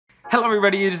Hello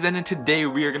everybody, it is Zen, and today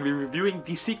we are going to be reviewing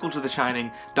the sequel to The Shining,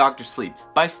 Dr. Sleep,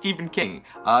 by Stephen King.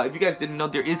 If you guys didn't know,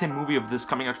 there is a movie of this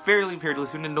coming out fairly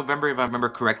soon in November, if I remember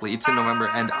correctly. It's in November,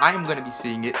 and I am going to be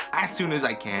seeing it as soon as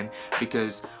I can,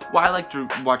 because, well, I like to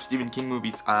watch Stephen King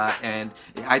movies, and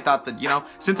I thought that,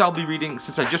 since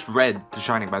I just read The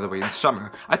Shining, by the way, in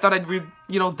summer, I thought I'd read,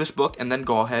 this book, and then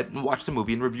go ahead and watch the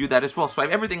movie and review that as well. So I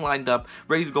have everything lined up,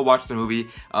 ready to go watch the movie,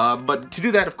 but to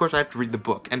do that, of course, I have to read the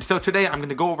book. And so today, I'm going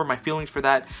to go over my feelings for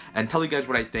that and tell you guys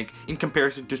what I think in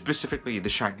comparison to specifically The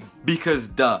Shining. Because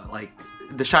The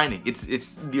Shining,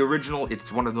 it's the original,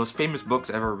 it's one of the most famous books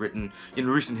ever written in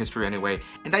recent history anyway,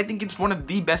 and I think it's one of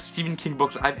the best Stephen King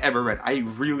books I've ever read. I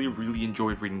really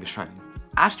enjoyed reading The Shining.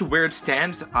 As to where it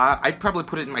stands, I'd probably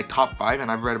put it in my top 5, and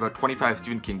I've read about 25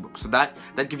 Stephen King books, so that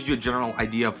gives you a general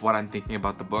idea of what I'm thinking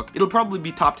about the book. It'll probably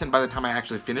be top 10 by the time I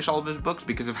actually finish all of his books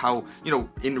because of how,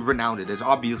 renowned it is.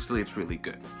 Obviously, it's really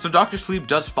good. So Dr. Sleep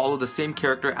does follow the same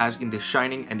character as in The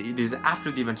Shining, and it is after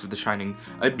the events of The Shining.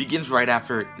 It begins right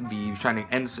after The Shining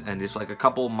ends, and it's like a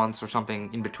couple months or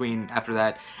something in between after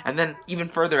that, and then even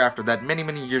further after that,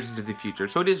 many years into the future.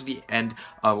 So it is the end,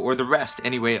 or the rest,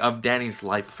 anyway, of Danny's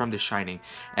life from The Shining.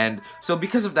 And so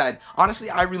because of that, honestly,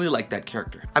 I really like that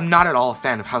character. I'm not at all a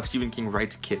fan of how Stephen King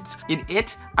writes kids. In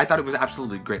It, I thought it was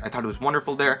absolutely great. I thought it was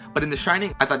wonderful there. But in The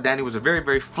Shining, I thought Danny was a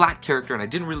very flat character, and I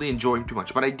didn't really enjoy him too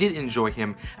much. But I did enjoy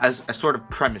him as a sort of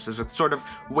premise, as a sort of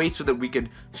way so that we could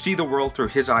see the world through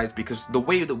his eyes, because the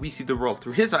way that we see the world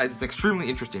through his eyes is extremely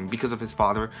interesting because of his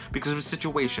father, because of his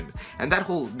situation. And that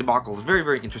whole debacle is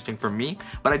very interesting for me,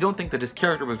 but I don't think that his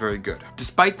character was very good.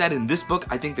 Despite that, in this book,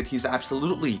 I think that he's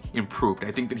absolutely improved. I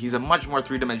think that he's a much more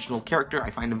three-dimensional character.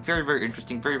 I find him very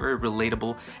interesting, very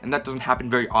relatable, and that doesn't happen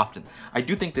very often. I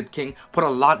do think that King put a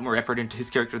lot more effort into his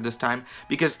character this time,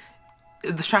 because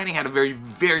The Shining had a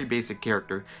very basic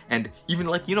character, and even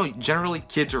generally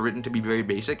kids are written to be very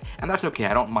basic, and that's okay,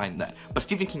 I don't mind that. But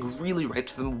Stephen King really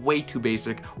writes them way too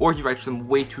basic, or he writes them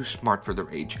way too smart for their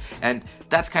age, and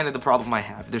that's kind of the problem I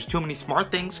have. There's too many smart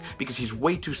things, because he's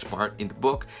way too smart in the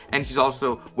book, and he's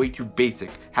also way too basic,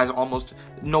 has almost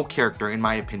no character in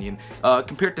my opinion,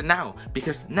 compared to now,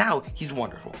 because now he's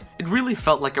wonderful. It really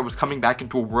felt like I was coming back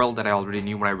into a world that I already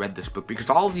knew when I read this book,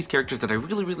 because all of these characters that I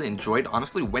really enjoyed,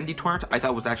 honestly, Wendy Torrance, I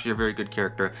thought was actually a very good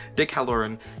character. Dick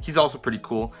Halloran, he's also pretty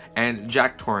cool, and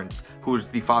Jack Torrance, who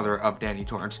is the father of Danny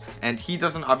Torrance, and he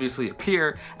doesn't obviously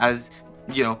appear as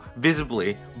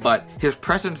visibly, but his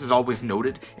presence is always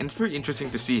noted, and it's very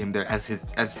interesting to see him there as his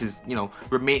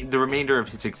the remainder of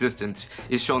his existence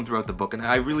is shown throughout the book, and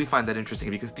I really find that interesting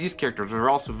because these characters are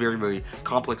also very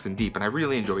complex and deep, and I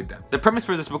really enjoyed them. The premise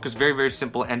for this book is very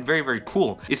simple and very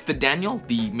cool. It's that Daniel,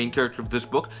 the main character of this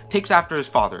book, takes after his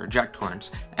father, Jack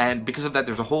Torrance, and because of that,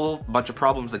 there's a whole bunch of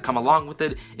problems that come along with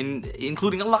it,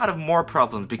 including a lot of more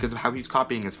problems because of how he's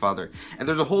copying his father, and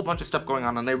there's a whole bunch of stuff going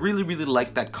on, and I really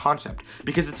like that concept,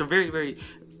 because it's a very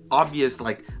obvious,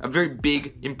 a very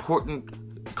big, important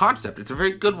concept. It's a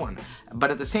very good one, but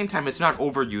at the same time, it's not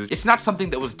overused. It's not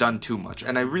something that was done too much,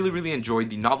 and I really enjoyed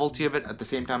the novelty of it. At the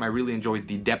same time, I really enjoyed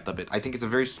the depth of it. I think it's a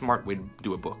very smart way to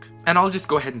do a book. And I'll just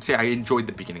go ahead and say I enjoyed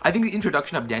the beginning. I think the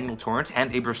introduction of Daniel Torrance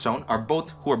and Abra Stone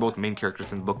who are both main characters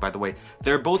in the book, by the way,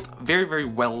 they're both very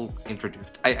well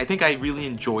introduced. I think I really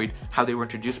enjoyed how they were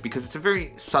introduced, because it's a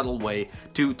very subtle way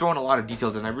to throw in a lot of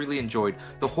details, and I really enjoyed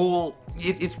the whole,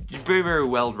 it's very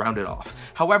well rounded off.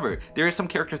 However, there are some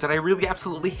characters that I really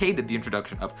absolutely hated the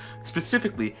introduction of.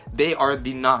 Specifically, they are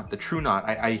the true knot.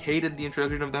 I hated the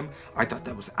introduction of them. I thought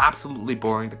that was absolutely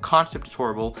boring. The concept is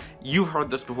horrible. You've heard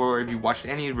this before if you watched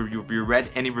any review, if you read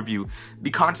any review.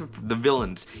 The concept of the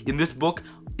villains in this book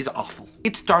is awful.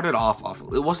 It started off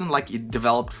awful. It wasn't like it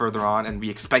developed further on and we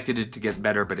expected it to get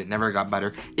better, but it never got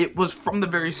better. It was from the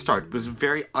very start. It was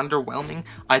very underwhelming.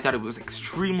 I thought it was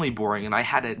extremely boring, and I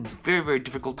had a very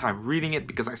difficult time reading it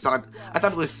because I thought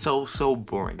it was so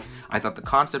boring. I thought the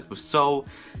concept was so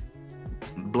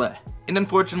bleh. And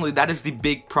unfortunately, that is the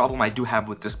big problem I do have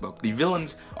with this book. The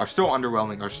villains are so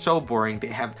underwhelming, are so boring. They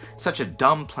have such a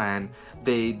dumb plan.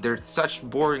 They're such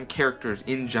boring characters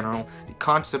in general. The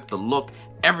concept, the look,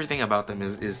 everything about them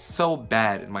is so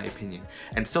bad in my opinion,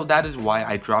 and so that is why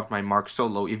I dropped my mark so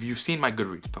low if you've seen my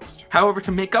Goodreads post. However,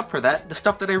 to make up for that, the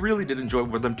stuff that I really did enjoy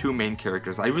were them two main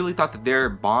characters. I really thought that their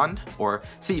bond, or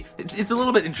see, it's a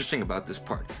little bit interesting about this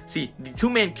part. See, the two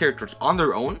main characters on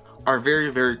their own are very,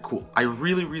 very cool. I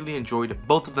really enjoyed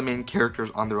both of the main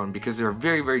characters on their own because they're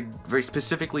very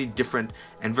specifically different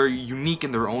and very unique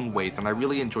in their own ways, and I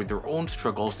really enjoyed their own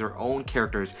struggles, their own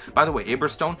characters. By the way, Abra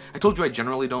Stone, I told you I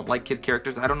generally don't like kid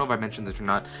characters. I don't know if I mentioned this or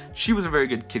not. She was a very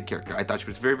good kid character. I thought she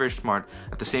was very smart,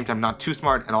 at the same time not too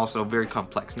smart, and also very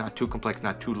complex. Not too complex,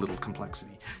 not too little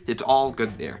complexity. It's all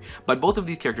good there. But both of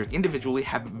these characters individually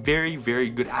have very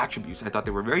good attributes. I thought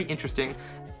they were very interesting,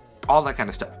 all that kind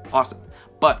of stuff. Awesome.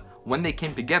 But when they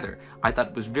came together, I thought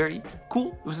it was very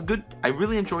cool. It was good. I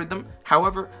really enjoyed them.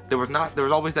 However, there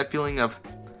was always that feeling of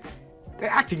they're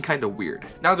acting kind of weird.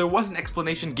 Now, there was an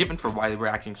explanation given for why they were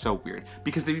acting so weird,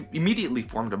 because they immediately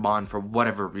formed a bond for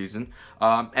whatever reason.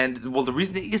 And well, the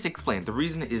reason is explained. The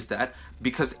reason is that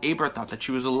because Abra thought that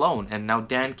she was alone, and now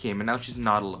Dan came, and now she's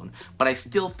not alone. But I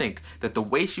still think that the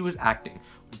way she was acting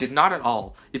did not at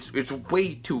all. It's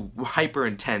way too hyper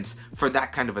intense for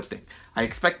that kind of a thing. I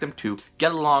expect them to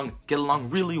get along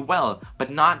really well, but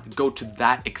not go to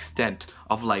that extent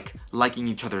of like liking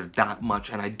each other that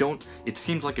much. And I don't. It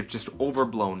seems like it's just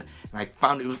overblown. And I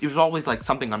found it was always like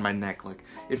something on my neck. Like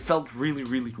it felt really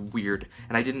weird,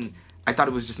 and I thought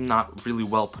it was just not really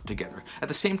well put together. At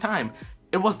the same time,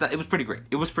 it was pretty great.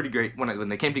 It was pretty great when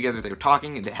they came together. They were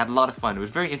talking and they had a lot of fun. It was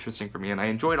very interesting for me, and I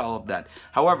enjoyed all of that.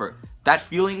 However, that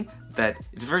feeling that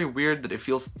it's very weird, that it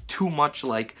feels too much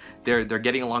like they're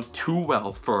getting along too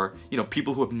well for, you know,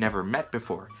 people who have never met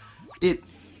before. It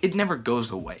never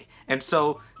goes away. And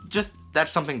so just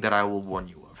that's something that I will warn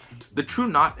you of. The True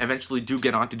Knot eventually do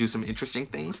get on to do some interesting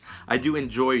things. I do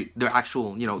enjoy their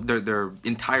actual, you know, their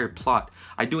entire plot.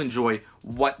 I do enjoy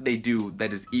what they do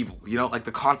that is evil, you know, like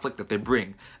the conflict that they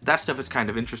bring. That stuff is kind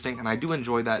of interesting, and I do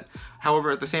enjoy that.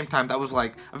 However, at the same time, that was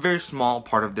like a very small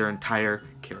part of their entire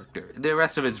character. The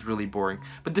rest of it's really boring.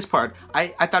 But this part, I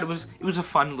thought it was a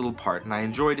fun little part, and I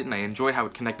enjoyed it, and I enjoyed how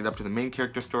it connected up to the main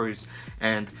character stories.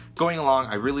 And going along,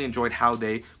 I really enjoyed how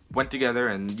they went together,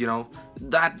 and you know,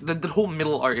 the whole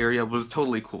middle area was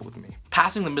totally cool with me.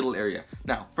 Passing the middle area.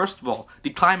 Now, first of all, the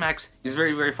climax is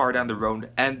very far down the road,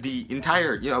 and the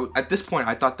entire, you know, at this point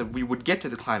I thought that we would get to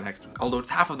the climax, although it's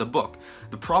half of the book.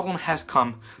 The problem has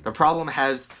come.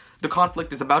 The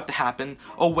conflict is about to happen.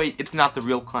 Oh wait, it's not the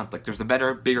real conflict. There's a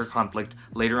better, bigger conflict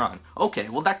later on. Okay,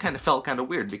 well that kind of felt kind of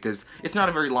weird because it's not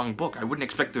a very long book. I wouldn't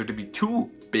expect there to be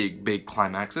two big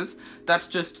climaxes. That's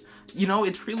just, you know,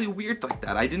 it's really weird like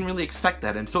that. I didn't really expect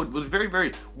that, and so it was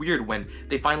very weird when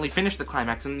they finally finished the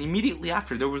climax, and immediately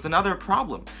after there was another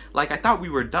problem. Like, I thought we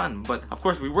were done, but of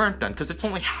course we weren't done, because it's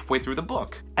only halfway through the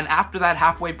book. And after that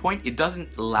halfway point, it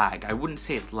doesn't lag. I wouldn't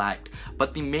say it lagged,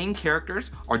 but the main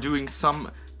characters are doing some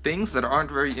things that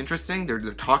aren't very interesting. They're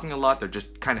talking a lot, they're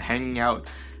just kind of hanging out,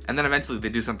 and then eventually they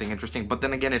do something interesting, but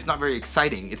then again, it's not very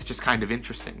exciting, it's just kind of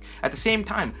interesting. At the same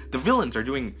time, the villains are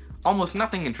doing almost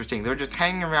nothing interesting. They're just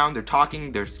hanging around, they're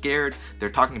talking, they're scared,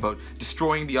 they're talking about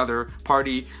destroying the other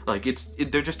party. Like,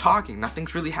 they're just talking.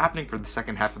 Nothing's really happening for the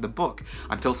second half of the book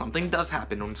until something does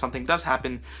happen. When something does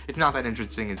happen, it's not that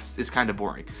interesting, it's kind of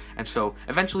boring. And so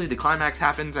eventually the climax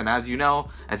happens, and as you know,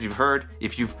 as you've heard,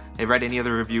 if you've read any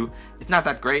other review, it's not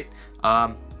that great.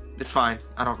 It's fine.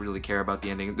 I don't really care about the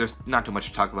ending. There's not too much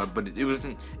to talk about, but it was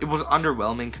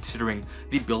underwhelming considering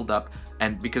the build-up,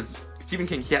 and because Stephen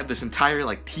King, he had this entire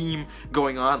like team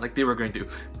going on, like they were going to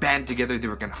band together, they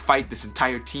were going to fight this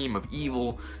entire team of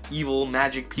evil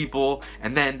magic people,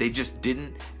 and then they just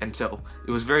didn't, and so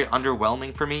it was very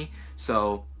underwhelming for me.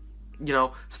 So, you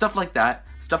know, stuff like that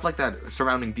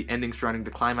surrounding the ending, surrounding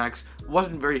the climax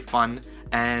wasn't very fun,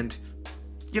 and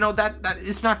you know, that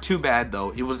it's not too bad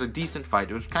though. It was a decent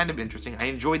fight. It was kind of interesting. I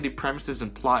enjoyed the premises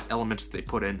and plot elements they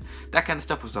put in. That kind of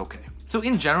stuff was okay. So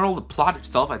in general, the plot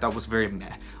itself I thought was very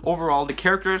meh. Overall, the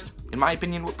characters, in my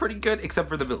opinion, were pretty good except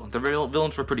for the villains. The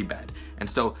villains were pretty bad. And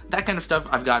so that kind of stuff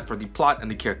I've got for the plot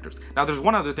and the characters. Now there's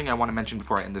one other thing I want to mention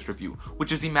before I end this review,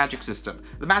 which is the magic system.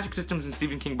 The magic systems in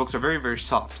Stephen King books are very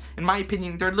soft. In my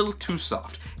opinion, they're a little too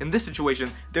soft. In this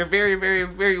situation, they're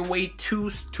very way too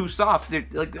soft. They're,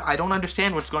 like, I don't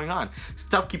understand what's going on.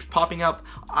 Stuff keeps popping up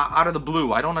out of the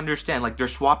blue. I don't understand. Like, they're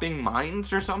swapping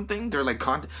minds or something. They're like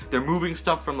they're moving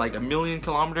stuff from like 1,000,000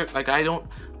 kilometers. Like, I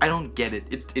don't get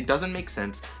it. It doesn't make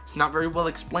sense. It's not very well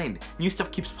explained. New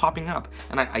stuff keeps popping up,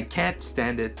 and I can't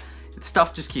stand it.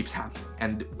 Stuff just keeps happening,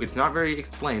 and it's not very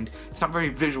explained, it's not very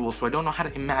visual, so I don't know how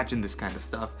to imagine this kind of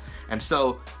stuff. And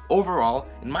so, overall,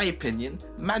 in my opinion,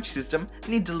 the magic system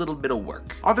needs a little bit of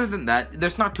work. Other than that,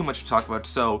 there's not too much to talk about,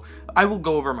 so I will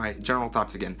go over my general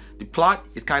thoughts again. The plot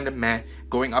is kind of meh.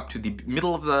 Going up to the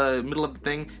middle of the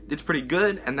thing, it's pretty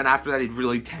good, and then after that it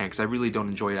really tanks. I really don't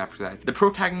enjoy it after that. The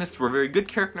protagonists were very good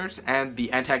characters, and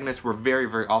the antagonists were very,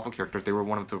 very awful characters. They were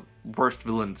one of the worst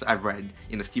villains I've read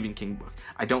in a Stephen King book.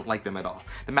 I don't like them at all.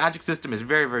 The magic system is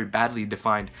very, very badly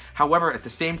defined. However, at the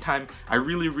same time, I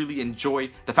really, really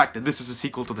enjoy the fact that this is a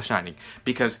sequel to The Shining,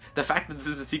 because the fact that this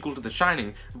is a sequel to The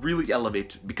Shining really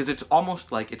elevates it, because it's almost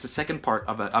like it's a second part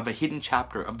of a hidden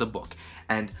chapter of the book.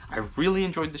 And I really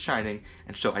enjoyed The Shining,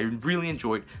 and so I really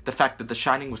enjoyed the fact that The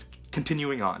Shining was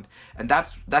continuing on. And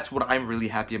that's what I'm really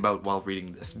happy about while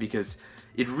reading this, because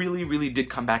it really, really did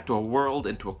come back to a world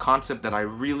and to a concept that I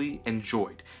really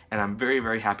enjoyed, and I'm very,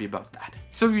 very happy about that.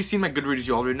 So if you've seen my Goodreads,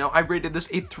 you already know I rated this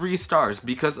a 3 stars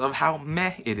because of how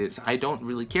meh it is. I don't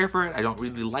really care for it, I don't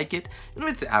really like it,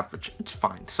 it's average, it's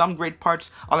fine. Some great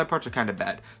parts, other parts are kind of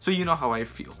bad, so you know how I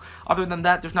feel. Other than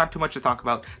that, there's not too much to talk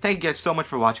about. Thank you guys so much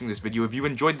for watching this video. If you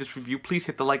enjoyed this review, please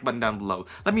hit the like button down below.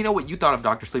 Let me know what you thought of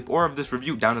Dr. Sleep or of this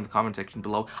review down in the comment section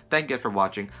below. Thank you guys for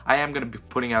watching. I am going to be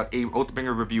putting out a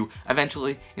Oathbringer review eventually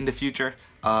in the future.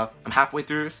 I'm halfway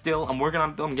through still. I'm working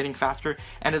on it though. I'm getting faster,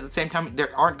 and at the same time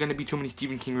there aren't going to be too many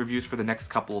Stephen King reviews for the next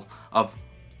couple of,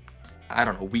 I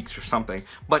don't know, weeks or something.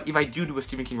 But if I do a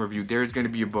Stephen King review, there is going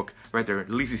to be a book right there,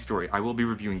 Lizzie's Story. I will be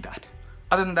reviewing that.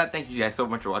 Other than that, thank you guys so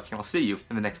much for watching. I'll see you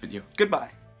in the next video.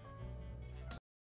 Goodbye.